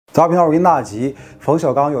早频道是殷大吉。冯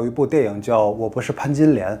小刚有一部电影叫《我不是潘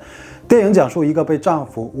金莲》，电影讲述一个被丈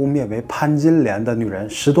夫污蔑为潘金莲的女人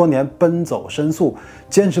10多年奔走申诉，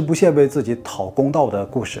坚持不懈为自己讨公道的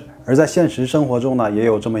故事。而在现实生活中呢，也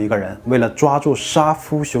有这么一个人，为了抓住杀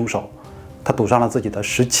夫凶手，他赌上了自己的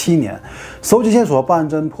17年。搜集线索、办案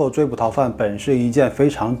侦破、追捕逃犯本是一件非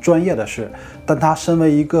常专业的事，但他身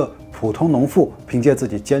为一个普通农妇，凭借自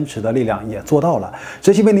己坚持的力量也做到了。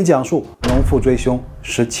这期为你讲述农妇追凶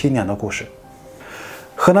17年的故事。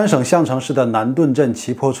河南省项城市的南顿镇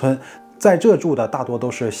齐坡村，在这住的大多都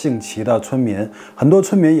是姓齐的村民，很多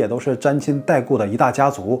村民也都是沾亲带故的一大家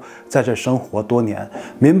族，在这生活多年。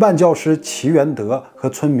民办教师齐元德和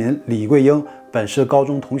村民李桂英本是高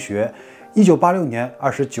中同学，1986年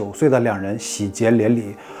29岁的两人喜结连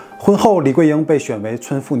理。婚后，李桂英被选为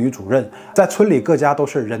村妇女主任。在村里各家都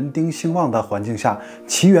是人丁兴旺的环境下，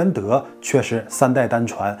齐元德却是3代单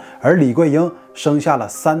传，而李桂英生下了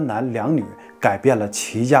3男2女，改变了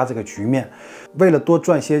齐家这个局面。为了多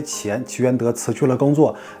赚些钱，齐元德辞去了工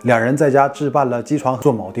作，两人在家置办了机床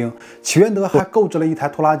做铆钉。齐元德还购置了一台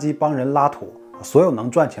拖拉机帮人拉土，所有能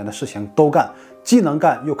赚钱的事情都干，既能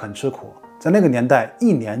干又肯吃苦。在那个年代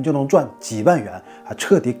，1年就能赚几万元，还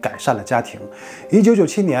彻底改善了家庭。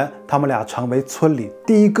1997年，他们俩成为村里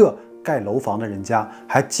第一个盖楼房的人家，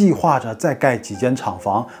还计划着再盖几间厂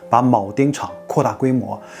房，把铆钉厂扩大规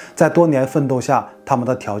模。在多年奋斗下，他们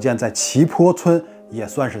的条件在齐坡村也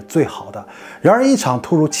算是最好的。然而，一场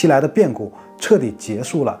突如其来的变故彻底结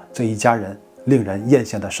束了这一家人令人艳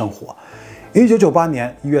羡的生活。1998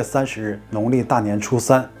年1月30日，农历大年初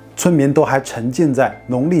3。村民都还沉浸在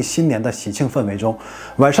农历新年的喜庆氛围中。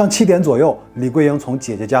晚上7点左右，李桂英从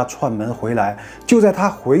姐姐家串门回来。就在她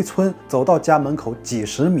回村走到家门口几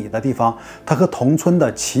十米的地方，她和同村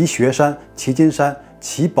的齐学山、齐金山、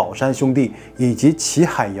齐宝山兄弟以及齐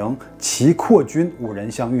海营、齐扩军5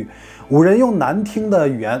人相遇。5人用难听的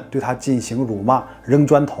语言对她进行辱骂、扔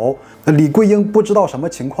砖头。李桂英不知道什么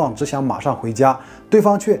情况，只想马上回家，对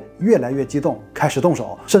方却越来越激动，开始动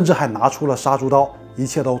手，甚至还拿出了杀猪刀。一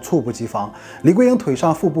切都猝不及防，李桂英腿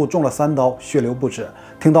上、腹部中了3刀，血流不止。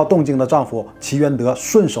听到动静的丈夫齐元德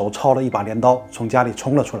顺手抄了一把镰刀，从家里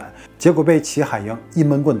冲了出来，结果被齐海营一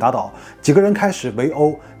闷棍打倒。几个人开始围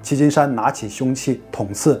殴，齐金山拿起凶器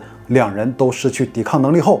捅刺，两人都失去抵抗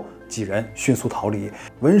能力后，几人迅速逃离。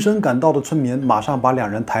闻声赶到的村民马上把两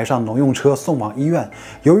人抬上农用车送往医院。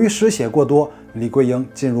由于失血过多，李桂英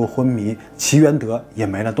进入昏迷，齐元德也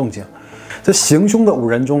没了动静。这行凶的5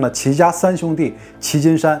人中呢，齐家3兄弟齐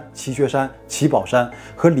金山、齐学山、齐宝山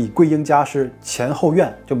和李桂英家是前后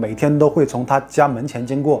院，就每天都会从他家门前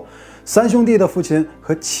经过。3兄弟的父亲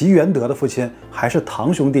和齐元德的父亲还是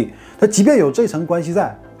堂兄弟，那即便有这层关系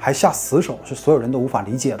在，还下死手，是所有人都无法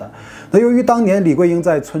理解的。那由于当年李桂英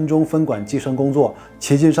在村中分管计生工作，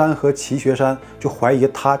齐金山和齐学山就怀疑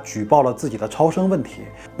他举报了自己的超生问题。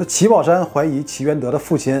那齐宝山怀疑齐元德的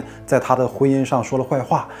父亲在他的婚姻上说了坏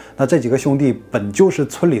话。那这几个兄弟本就是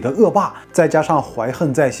村里的恶霸，再加上怀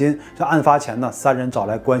恨在心，这案发前呢，3人找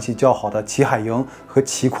来关系较好的齐海营和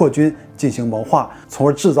齐扩军进行谋划，从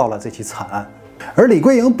而制造了这起惨案。而李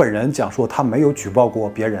桂英本人讲述他没有举报过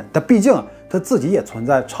别人，但毕竟他自己也存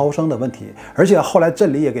在超生的问题，而且后来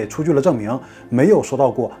镇里也给出具了证明，没有收到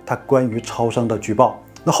过他关于超生的举报。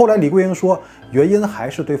那后来李桂英说，原因还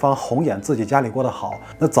是对方红眼自己家里过得好，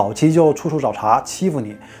那早期就处处找茬欺负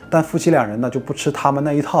你，但夫妻两人呢就不吃他们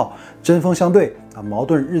那一套，针锋相对啊，矛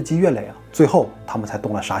盾日积月累啊，最后他们才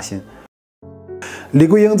动了杀心。李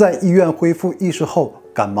桂英在医院恢复意识后，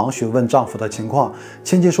赶忙询问丈夫的情况，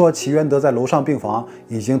亲戚说齐元德在楼上病房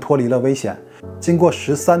已经脱离了危险。经过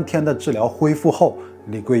13天的治疗恢复后，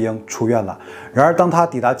李桂英出院了。然而当她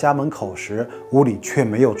抵达家门口时，屋里却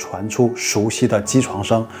没有传出熟悉的机床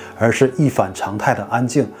声，而是一反常态的安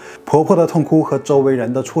静。婆婆的痛哭和周围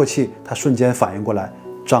人的啜泣，她瞬间反应过来，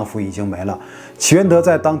丈夫已经没了。齐元德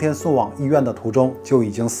在当天送往医院的途中就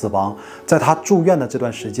已经死亡，在他住院的这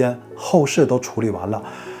段时间，后事都处理完了，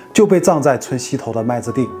就被葬在村西头的麦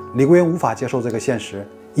子地。李桂英无法接受这个现实，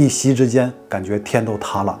一夕之间感觉天都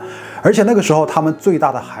塌了。而且那个时候他们最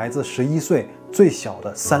大的孩子11岁，最小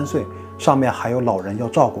的3岁，上面还有老人要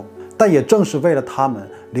照顾。但也正是为了他们，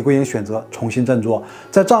李桂英选择重新振作。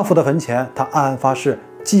在丈夫的坟前，她暗暗发誓，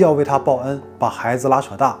既要为他报恩，把孩子拉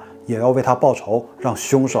扯大，也要为他报仇，让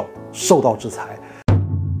凶手受到制裁。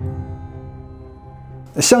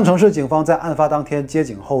项城市警方在案发当天接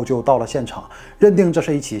警后就到了现场，认定这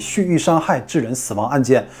是一起蓄意伤害致人死亡案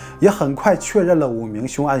件，也很快确认了5名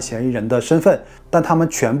凶案嫌疑人的身份，但他们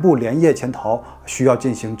全部连夜潜逃，需要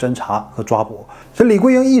进行侦查和抓捕。这李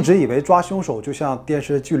桂英一直以为抓凶手就像电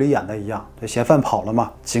视剧里演的一样，这嫌犯跑了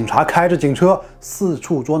嘛，警察开着警车四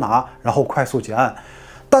处捉拿，然后快速结案。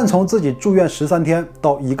但从自己住院13天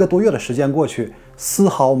到1个多月的时间过去，丝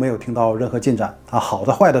毫没有听到任何进展啊，好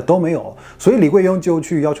的坏的都没有。所以李桂英就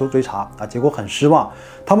去要求追查啊，结果很失望。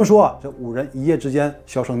他们说这5人一夜之间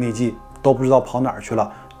销声匿迹，都不知道跑哪儿去了。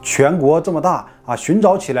全国这么大啊，寻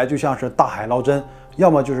找起来就像是大海捞针，要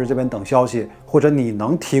么就是这边等消息，或者你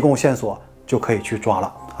能提供线索就可以去抓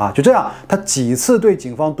了啊。就这样，她几次对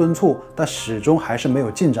警方敦促，但始终还是没有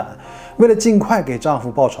进展。为了尽快给丈夫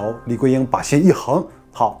报仇，李桂英把心一横，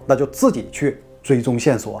好，那就自己去追踪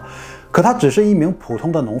线索。可她只是一名普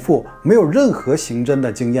通的农妇，没有任何刑侦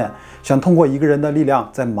的经验，想通过一个人的力量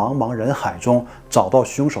在茫茫人海中找到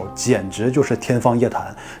凶手，简直就是天方夜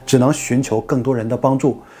谭，只能寻求更多人的帮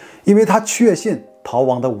助。因为她确信逃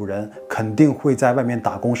亡的5人肯定会在外面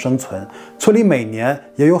打工生存，村里每年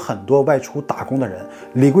也有很多外出打工的人。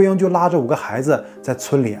李桂英就拉着5个孩子在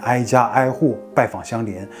村里挨家挨户拜访乡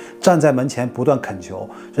邻，站在门前不断恳求，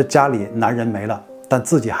这家里男人没了，但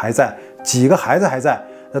自己还在，几个孩子还在，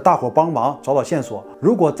那大伙帮忙找找线索，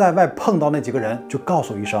如果在外碰到那几个人就告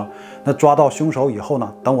诉一声，那抓到凶手以后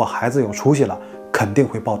呢，等我孩子有出息了肯定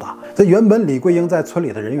会报答。这原本李桂英在村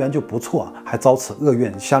里的人缘就不错，还遭此厄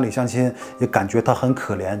运，乡里乡亲也感觉她很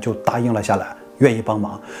可怜，就答应了下来，愿意帮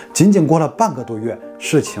忙。仅仅过了半个多月，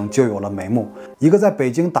事情就有了眉目。一个在北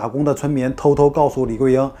京打工的村民偷偷告诉李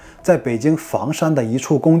桂英，在北京房山的一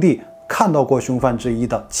处工地看到过凶犯之一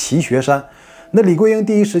的齐学山。那李桂英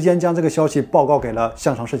第一时间将这个消息报告给了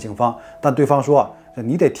项城市警方，但对方说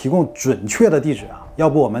你得提供准确的地址啊，要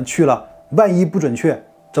不我们去了，万一不准确，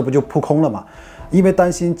这不就扑空了吗？因为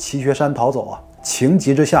担心齐学山逃走啊，情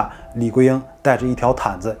急之下，李桂英带着一条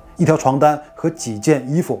毯子、一条床单和几件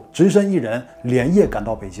衣服，只身一人连夜赶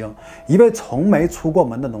到北京。一位从没出过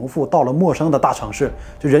门的农妇到了陌生的大城市，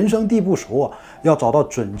就人生地不熟啊，要找到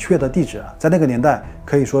准确的地址，在那个年代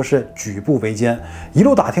可以说是举步维艰。一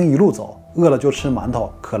路打听一路走，饿了就吃馒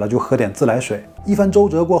头，渴了就喝点自来水。一番周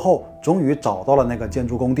折过后，终于找到了那个建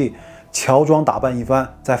筑工地，乔装打扮一番，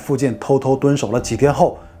在附近偷偷蹲守了几天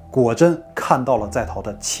后，果真看到了在逃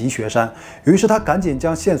的齐学山。于是他赶紧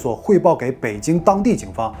将线索汇报给北京当地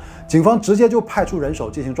警方，警方直接就派出人手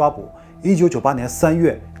进行抓捕。1998年3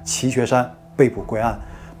月，齐学山被捕归案。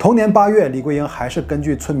同年8月，李桂英还是根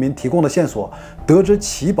据村民提供的线索，得知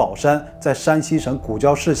齐宝山在山西省古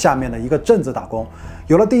交市下面的一个镇子打工。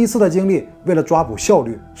有了第一次的经历，为了抓捕效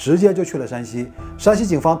率，直接就去了山西。山西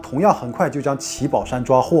警方同样很快就将齐宝山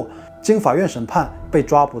抓获。经法院审判，被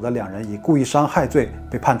抓捕的2人以故意伤害罪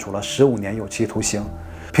被判处了15年有期徒刑。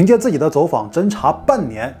凭借自己的走访侦查半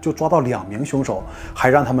年就抓到2名凶手，还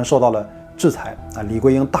让他们受到了制裁啊！李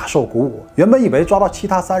桂英大受鼓舞，原本以为抓到其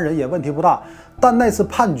他3人也问题不大，但那次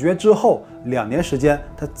判决之后2年时间，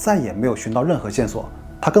他再也没有寻到任何线索。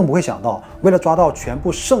他更不会想到，为了抓到全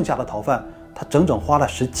部剩下的逃犯，他整整花了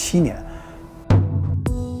17年。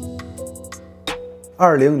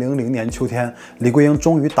2000年秋天，李桂英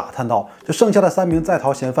终于打探到，这剩下的3名在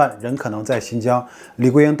逃嫌犯仍可能在新疆。李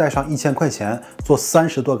桂英带上1000块钱，坐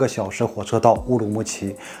30多个小时火车到乌鲁木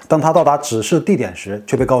齐。当他到达指示地点时，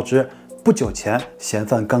却被告知不久前嫌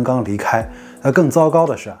犯刚刚离开。更糟糕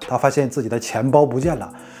的是，他发现自己的钱包不见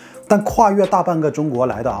了。但跨越大半个中国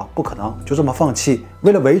来的不可能就这么放弃。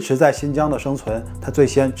为了维持在新疆的生存，他最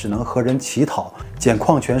先只能和人乞讨，捡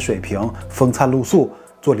矿泉水瓶，风餐露宿，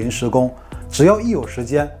做临时工。只要一有时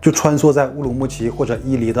间，就穿梭在乌鲁木齐或者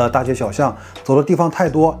伊犁的大街小巷，走的地方太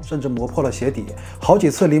多，甚至磨破了鞋底，好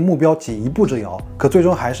几次离目标仅一步之遥，可最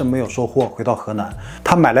终还是没有收获，回到河南。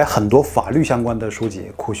他买来很多法律相关的书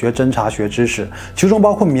籍，苦学侦查学知识，其中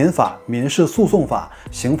包括民法、民事诉讼法、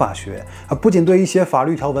刑法学。不仅对一些法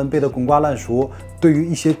律条文背得滚瓜烂熟，对于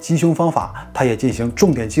一些缉凶方法，他也进行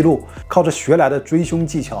重点记录。靠着学来的追凶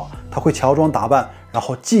技巧，他会乔装打扮，然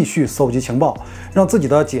后继续搜集情报，让自己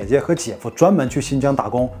的姐姐和姐夫专门去新疆打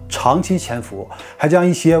工，长期潜伏，还将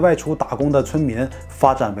一些外出打工的村民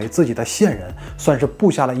发展为自己的线人，算是布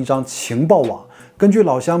下了一张情报网。根据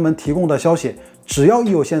老乡们提供的消息，只要一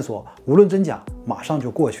有线索，无论真假，马上就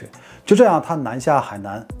过去。就这样，他南下海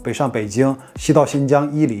南，北上北京，西到新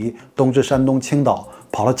疆伊犁，东至山东青岛，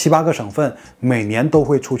跑了7、8个省份，每年都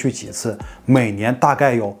会出去几次，每年大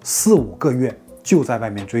概有4、5个月就在外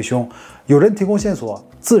面追凶。有人提供线索，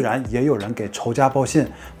自然也有人给仇家报信，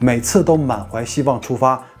每次都满怀希望出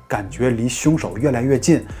发，感觉离凶手越来越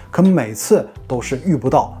近，可每次都是遇不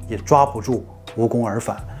到，也抓不住，无功而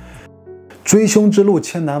返。追凶之路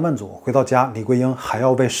千难万阻，回到家，李桂英还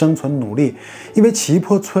要为生存努力。因为奇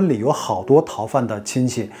坡村里有好多逃犯的亲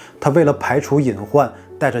戚，他为了排除隐患，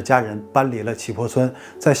带着家人搬离了奇坡村，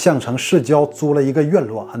在项城市郊租了一个院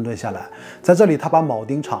落安顿下来。在这里，他把铆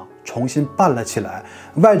钉厂重新办了起来。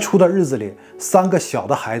外出的日子里，3个小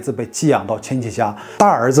的孩子被寄养到亲戚家，大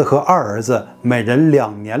儿子和二儿子每人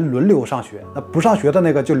2年轮流上学，那不上学的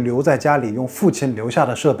那个就留在家里，用父亲留下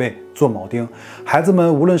的设备做铆钉。孩子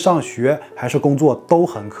们无论上学还是工作都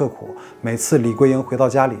很刻苦，每次李桂英回到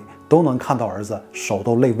家里，都能看到儿子手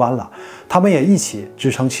都累弯了，他们也一起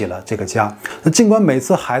支撑起了这个家。那尽管每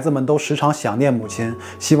次孩子们都时常想念母亲，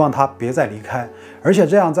希望她别再离开，而且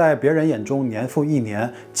这样在别人眼中年复一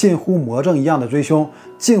年、近乎魔怔一样的追凶，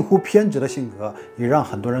近乎偏执的性格，也让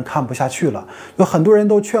很多人看不下去了。有很多人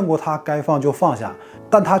都劝过他该放就放下，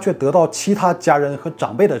但他却得到其他家人和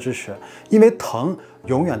长辈的支持，因为疼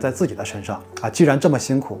永远在自己的身上啊！既然这么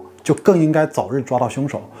辛苦，就更应该早日抓到凶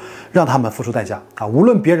手，让他们付出代价啊！无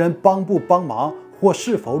论别人帮不帮忙或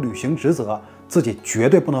是否履行职责，自己绝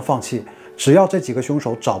对不能放弃。只要这几个凶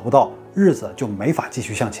手找不到，日子就没法继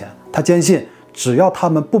续向前。他坚信，只要他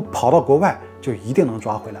们不跑到国外，就一定能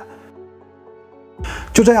抓回来。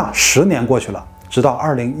就这样，10年过去了，直到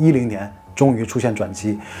2010年。终于出现转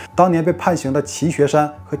机。当年被判刑的齐学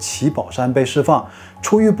山和齐宝山被释放，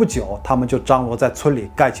出狱不久，他们就张罗在村里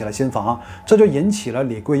盖起了新房，这就引起了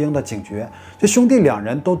李桂英的警觉。这兄弟2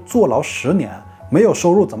人都坐牢10年，没有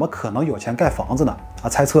收入，怎么可能有钱盖房子呢？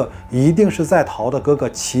猜测一定是在逃的哥哥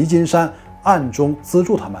齐金山暗中资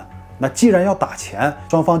助他们。那既然要打钱，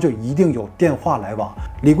双方就一定有电话来往。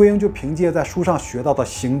李桂英就凭借在书上学到的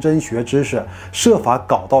刑侦学知识，设法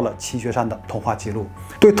搞到了齐学山的通话记录，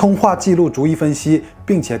对通话记录逐一分析，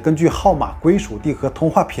并且根据号码归属地和通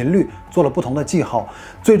话频率做了不同的记号，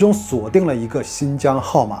最终锁定了一个新疆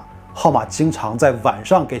号码。号码经常在晚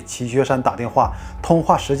上给齐学山打电话，通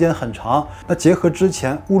话时间很长。那结合之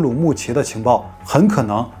前乌鲁木齐的情报，很可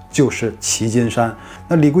能就是齐金山。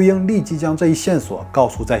那李桂英立即将这一线索告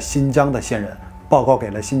诉在新疆的线人，报告给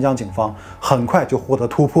了新疆警方，很快就获得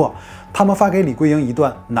突破。他们发给李桂英一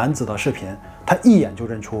段男子的视频，他一眼就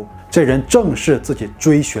认出这人正是自己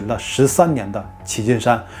追寻了13年的齐金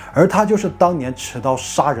山，而他就是当年持刀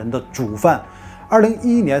杀人的主犯。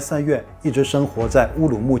2011年3月，一直生活在乌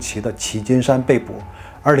鲁木齐的齐金山被捕。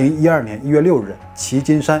2012年1月6日，齐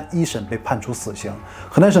金山一审被判处死刑，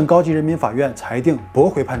河南省高级人民法院裁定驳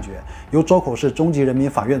回判决，由周口市中级人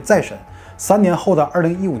民法院再审。3年后的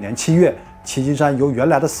2015年7月，齐金山由原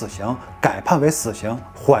来的死刑改判为死刑，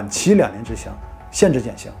缓期2年执行，限制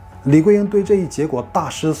减刑。李桂英对这一结果大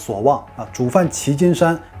失所望主犯齐金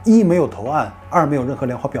山1没有投案，2没有任何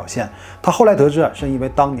良好表现。他后来得知，是因为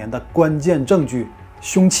当年的关键证据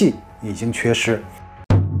凶器已经缺失。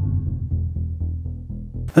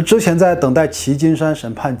那之前在等待齐金山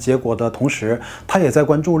审判结果的同时，他也在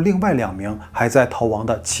关注另外2名还在逃亡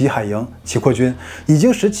的齐海营、齐扩军。已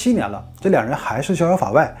经17年了，这2人还是逍遥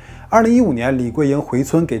法外。2015年，李桂英回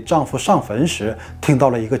村给丈夫上坟时，听到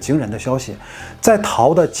了一个惊人的消息：在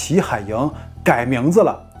逃的齐海营改名字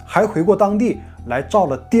了，还回过当地来照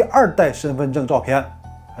了第2代身份证照片。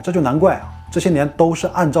这就难怪这些年都是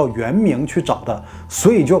按照原名去找的，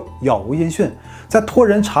所以就杳无音讯。在托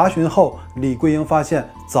人查询后，李桂英发现，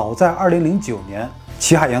早在2009年，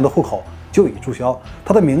齐海营的户口就已注销，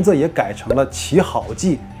他的名字也改成了齐好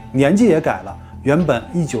记，年纪也改了，原本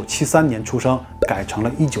1973年出生，改成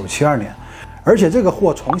了1972年。而且这个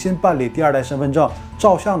货重新办理第2代身份证，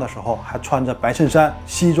照相的时候还穿着白衬衫、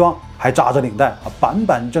西装，还扎着领带板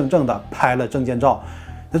板正正的拍了证件照。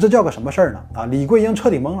那这叫个什么事儿呢？李桂英彻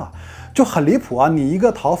底懵了，就很离谱你一个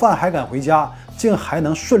逃犯还敢回家，竟还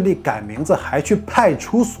能顺利改名字，还去派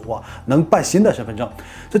出所能办新的身份证。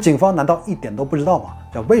这警方难道一点都不知道吗？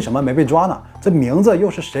这为什么没被抓呢？这名字又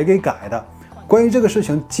是谁给改的？关于这个事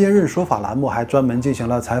情，今日说法栏目还专门进行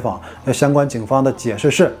了采访。相关警方的解释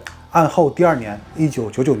是，案后第2年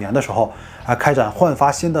，1999年的时候开展换发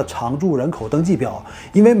新的常住人口登记表，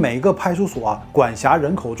因为每个派出所管辖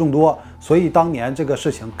人口众多，所以当年这个事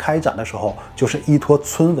情开展的时候，就是依托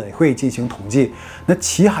村委会进行统计。那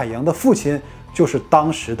齐海营的父亲就是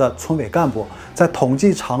当时的村委干部，在统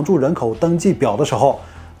计常住人口登记表的时候，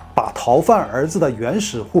把逃犯儿子的原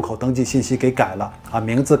始户口登记信息给改了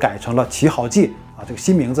名字改成了齐好记这个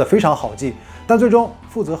新名字非常好记，但最终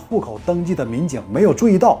负责户口登记的民警没有注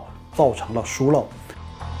意到，造成了疏漏。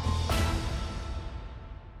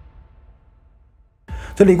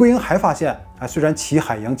这李桂英还发现，虽然齐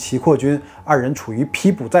海营、齐扩军二人处于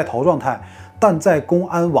批捕在逃状态，但在公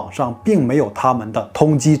安网上并没有他们的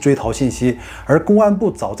通缉追逃信息，而公安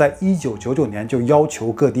部早在1999年就要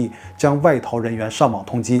求各地将外逃人员上网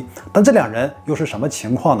通缉。但这两人又是什么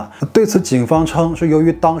情况呢？对此，警方称是由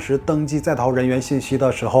于当时登记在逃人员信息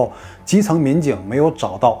的时候，基层民警没有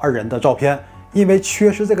找到二人的照片，因为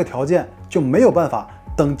缺失这个条件，就没有办法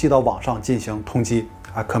登记到网上进行通缉。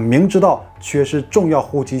可明知道缺失重要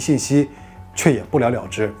户籍信息，却也不了了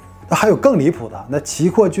之。那还有更离谱的，那齐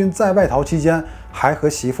扩军在外逃期间还和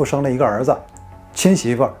媳妇生了一个儿子，亲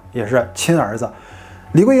媳妇也是亲儿子。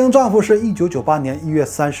李桂英丈夫是1998年1月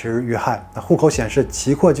30日遇害，那户口显示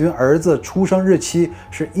齐扩军儿子出生日期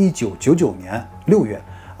是1999年6月，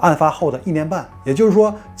案发后的1年半，也就是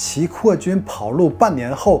说齐扩军跑路半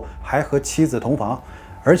年后还和妻子同房，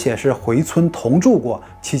而且是回村同住过，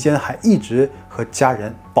期间还一直和家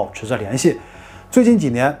人保持着联系。最近几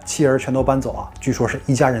年，妻儿全都搬走据说是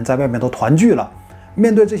一家人在外面都团聚了。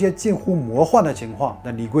面对这些近乎魔幻的情况，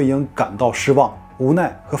那李桂英感到失望、无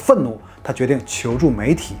奈和愤怒，她决定求助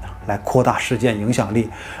媒体来扩大事件影响力。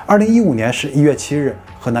2015年1月7日，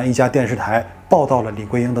河南一家电视台报道了李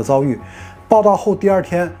桂英的遭遇。报道后第二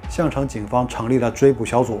天，项城警方成立了追捕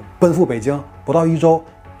小组，奔赴北京。不到1周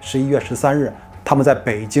，11月13日。他们在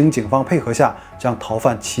北京警方配合下，将逃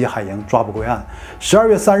犯齐海营抓捕归案。12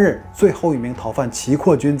月3日，最后一名逃犯齐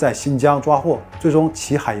扩军在新疆抓获，最终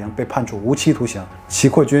齐海营被判处无期徒刑，齐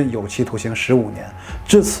扩军有期徒刑15年。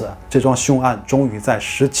至此，这桩凶案终于在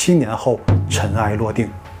17年后尘埃落定。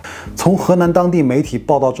从河南当地媒体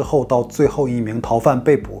报道之后到最后一名逃犯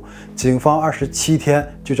被捕，警方27天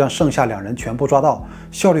就将剩下2人全部抓到，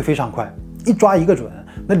效率非常快，一抓一个准。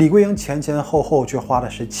那李桂英前前后后却花了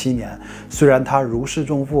17年。虽然她如释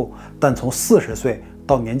重负，但从40岁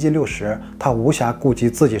到年近60，她无暇顾及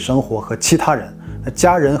自己生活和其他人。那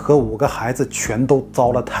家人和5个孩子全都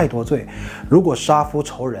遭了太多罪。如果杀夫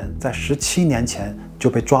仇人在17年前就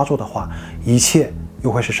被抓住的话，一切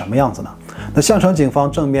又会是什么样子呢？那项城警方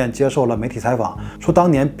正面接受了媒体采访，说当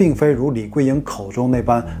年并非如李桂英口中那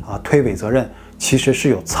般推诿责任，其实是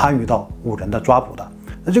有参与到5人的抓捕的。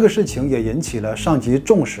那这个事情也引起了上级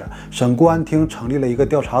重视，省公安厅成立了一个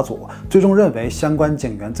调查组，最终认为相关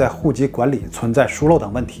警员在户籍管理存在疏漏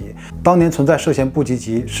等问题，当年存在涉嫌部级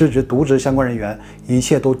级、失职渎职相关人员，一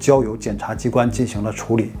切都交由检察机关进行了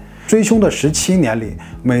处理。追凶的17年里，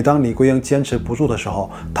每当李桂英坚持不住的时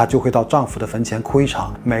候，她就会到丈夫的坟前哭一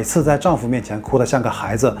场，每次在丈夫面前哭得像个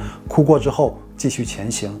孩子，哭过之后继续前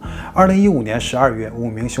行。2015年12月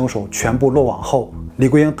，5名凶手全部落网后，李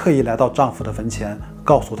桂英特意来到丈夫的坟前，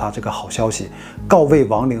告诉他这个好消息，告慰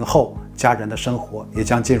亡灵后，家人的生活也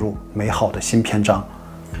将进入美好的新篇章。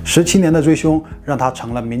17年的追凶让他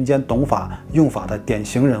成了民间懂法用法的典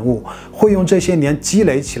型人物，会用这些年积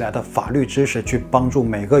累起来的法律知识去帮助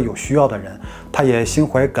每个有需要的人。他也心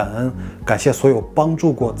怀感恩，感谢所有帮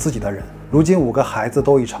助过自己的人。如今5个孩子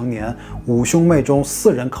都已成年，5兄妹中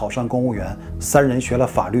4人考上公务员，3人学了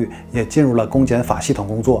法律，也进入了公检法系统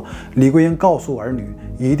工作。李桂英告诉儿女，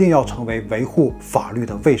一定要成为维护法律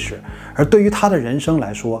的卫士。而对于她的人生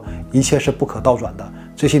来说，一切是不可倒转的。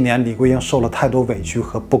这些年，李桂英受了太多委屈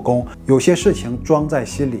和不公，有些事情装在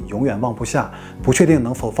心里，永远忘不下，不确定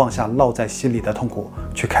能否放下烙在心里的痛苦，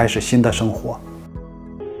去开始新的生活。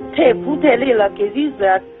太苦太累了，给人说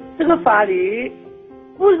这个法律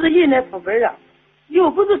不是印在书本上，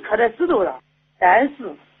又不是刻在石头上，但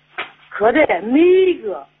是刻在每一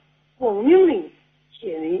个公民的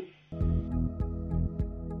心里。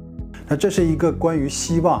那这是一个关于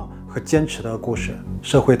希望和坚持的故事。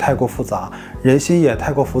社会太过复杂，人心也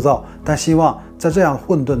太过浮躁，但希望在这样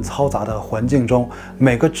混沌嘈杂的环境中，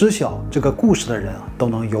每个知晓这个故事的人都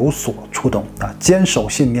能有所触动坚守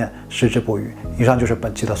信念，矢志不渝。以上就是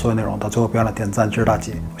本期的所有内容，到最后别忘了点赞支持大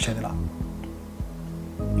吉，我谢谢你了。